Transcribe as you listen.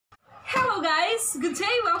Hello guys! Good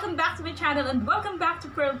day! Welcome back to my channel and welcome back to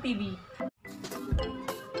Pherl TV.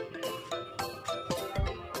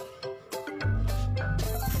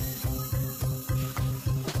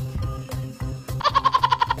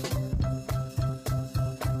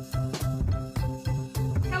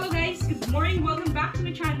 Hello guys! Good morning! Welcome back to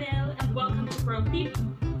my channel and welcome to Pherl TV.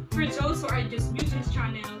 For those who are just new to this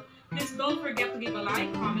channel, please don't forget to give a like,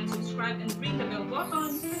 comment, subscribe, and ring the bell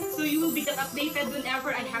button so you will be get updated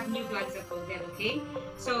whenever I have new vlogs uploaded, okay?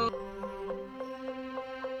 So,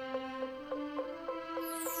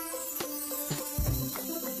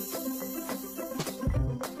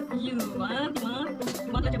 you want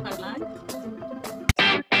to jump vlog?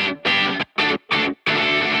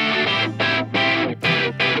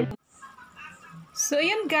 So,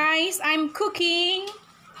 yun guys, I'm cooking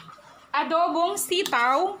adobong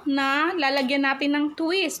sitaw na lalagyan natin ng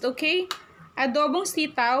twist, okay? Adobong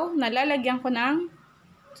sitaw na lalagyan ko ng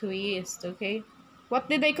twist, okay?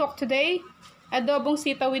 What did I cook today? Adobong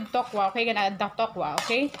sitaw with tokwa, okay? Gonna add the tokwa,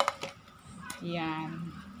 okay?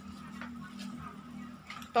 Yan.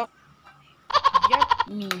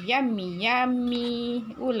 Yummy, yummy, yummy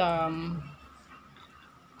ulam.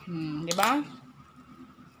 Diba?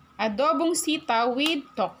 Adobong sitaw with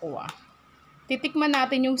tokwa. Titikman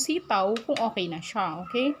natin yung sitaw kung okay na siya,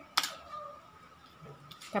 okay?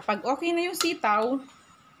 Kapag okay na yung sitaw,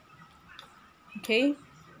 okay?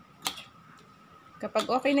 Kapag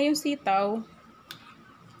okay na yung sitaw,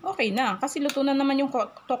 okay na. Kasi luto na naman yung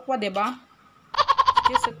tokwa, diba?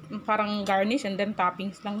 Just parang garnish and then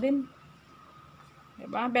toppings lang din.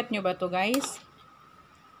 Diba? Bet nyo ba to guys?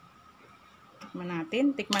 Tikman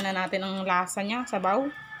natin. Tikman na natin ang lasa niya, sabaw.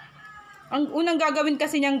 Ang unang gagawin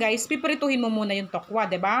kasi niyan guys, piprituhin mo muna yung tokwa,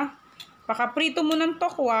 'di ba? Pakaprito mo ng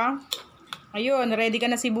tokwa. Ayun, ready ka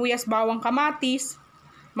na sibuyas, bawang, kamatis.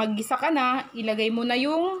 Maggisa ka na, ilagay mo na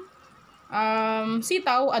yung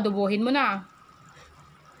sitaw, adobohin mo na.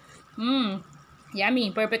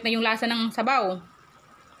 Yummy, perfect na yung lasa ng sabaw.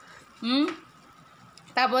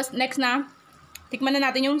 Tapos next na, tikman na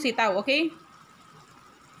natin yung sitaw, okay?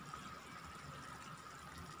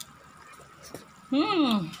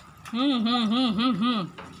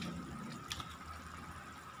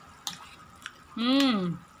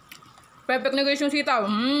 Perfect na guys yung sitaw.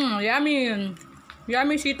 Yummy.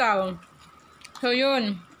 Yummy sitaw. So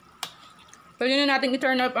yun. Pwede na natin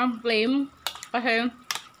i-turn up ang flame kasi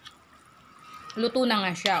luto na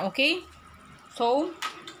nga siya, okay? So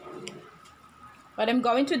what I'm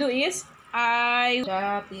going to do is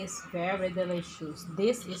that is very delicious.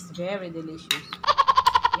 This is very delicious.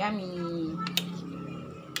 Yummy.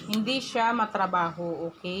 Hindi siya matrabaho,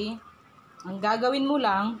 okay? Ang gagawin mo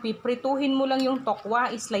lang, piprituhin mo lang yung tokwa,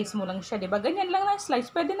 i-slice mo lang siya, 'di ba? Ganyan lang na slice,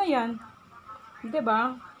 pwede na 'yan. 'Di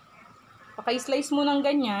ba? Paka-slice mo ng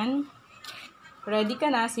ganyan. Ready ka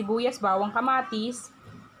na, sibuyas, bawang, kamatis,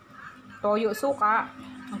 toyo, suka,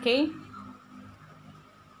 okay?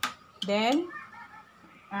 Then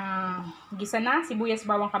gisa na sibuyas,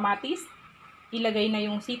 bawang, kamatis. Ilagay na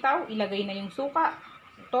yung sitaw, ilagay na yung suka,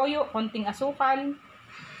 toyo, konting asukal.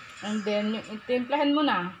 And then, itimplahan mo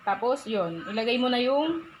na. Tapos, yun. Ilagay mo na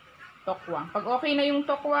yung tokwa. Pag okay na yung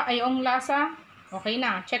tokwa, ay yung lasa, okay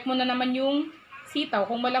na. Check mo na naman yung sitaw.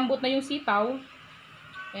 Kung malambot na yung sitaw.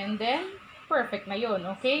 And then, perfect na yun.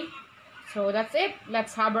 Okay? So, that's it.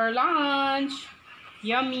 Let's have our lunch.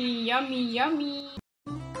 Yummy, yummy, yummy.